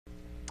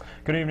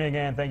Good evening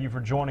and thank you for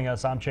joining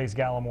us. I'm Chase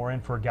Gallimore in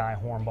for Guy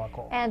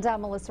Hornbuckle. And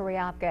I'm Melissa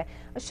Riopka.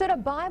 Should a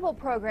Bible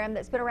program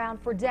that's been around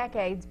for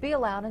decades be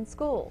allowed in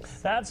schools?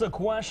 That's a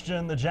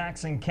question the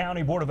Jackson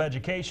County Board of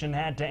Education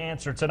had to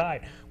answer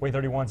tonight. WAAY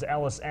 31's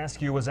Ellis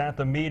Askew was at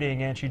the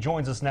meeting and she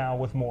joins us now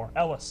with more.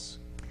 Ellis.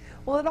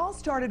 Well, it all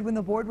started when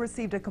the board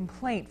received a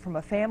complaint from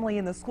a family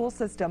in the school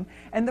system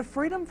and the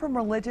Freedom from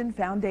Religion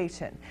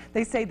Foundation.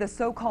 They say the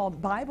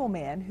so-called Bible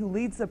man who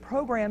leads the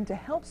program to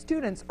help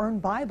students earn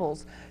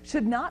Bibles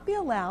should not be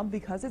allowed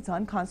because it's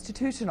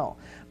unconstitutional.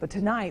 But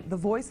tonight, the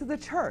voice of the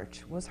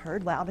church was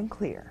heard loud and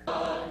clear.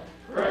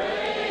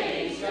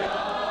 Praise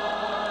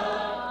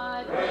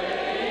God,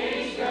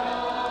 praise God.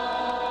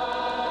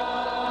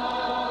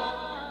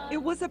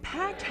 It was a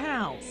packed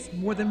house.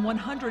 More than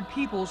 100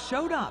 people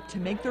showed up to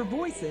make their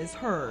voices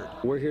heard.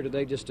 We're here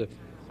today just to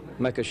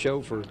make a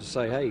show to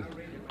say, hey,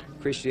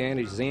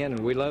 Christianity's in and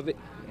we love it,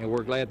 and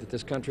we're glad that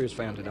this country is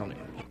founded on it.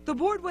 The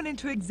board went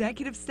into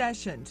executive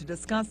session to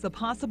discuss the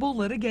possible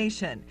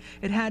litigation.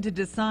 It had to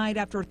decide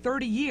after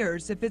 30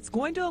 years if it's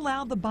going to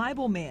allow the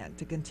Bible man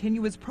to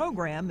continue his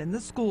program in the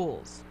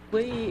schools.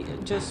 We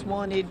just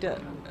wanted to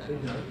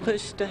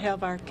push to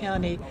have our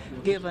county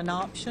give an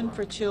option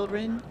for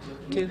children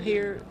to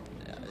hear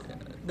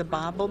the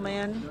Bible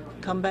man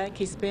come back.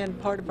 He's been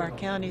part of our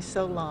county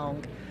so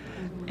long,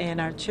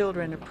 and our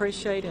children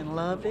appreciate and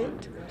love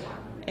it,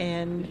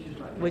 and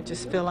we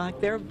just feel like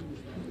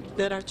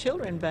that our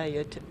children value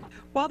it.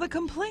 While the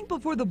complaint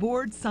before the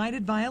board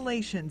cited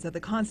violations of the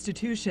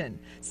Constitution,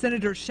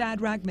 Senator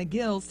Shadrach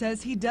McGill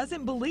says he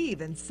doesn't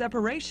believe in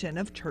separation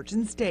of church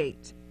and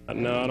state.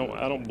 No,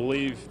 I don't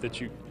believe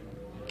that you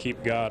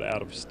keep God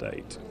out of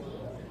state.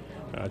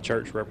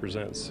 Church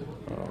represents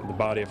the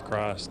body of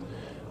Christ,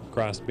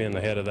 Christ being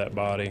the head of that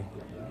body,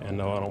 and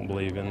no, I don't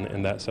believe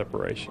in that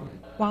separation.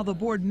 While the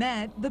board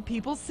met, the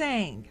people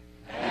sang.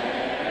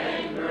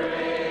 And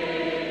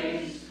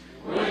grace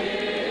will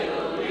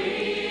lead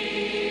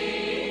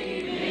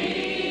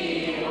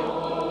me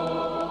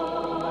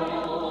home.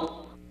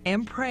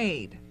 And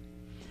prayed.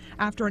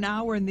 After an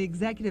hour in the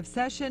executive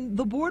session,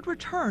 the board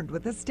returned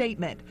with a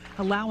statement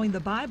allowing the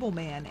Bible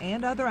man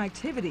and other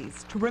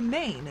activities to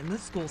remain in the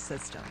school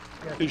system.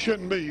 It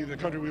shouldn't be the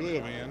country we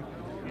live in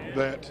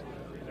that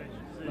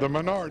the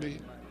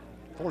minority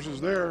forces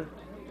their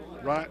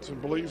rights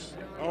and beliefs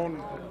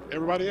on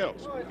everybody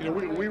else. You know,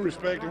 we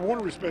respect and want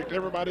to respect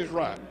everybody's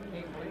right,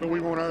 but we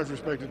want ours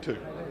respected too.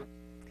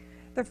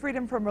 The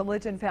Freedom from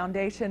Religion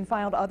Foundation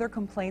filed other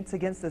complaints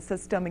against the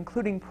system,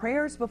 including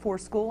prayers before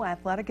school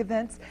athletic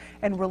events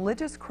and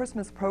religious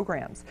Christmas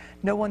programs.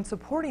 No one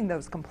supporting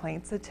those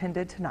complaints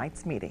attended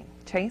tonight's meeting.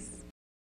 Chase?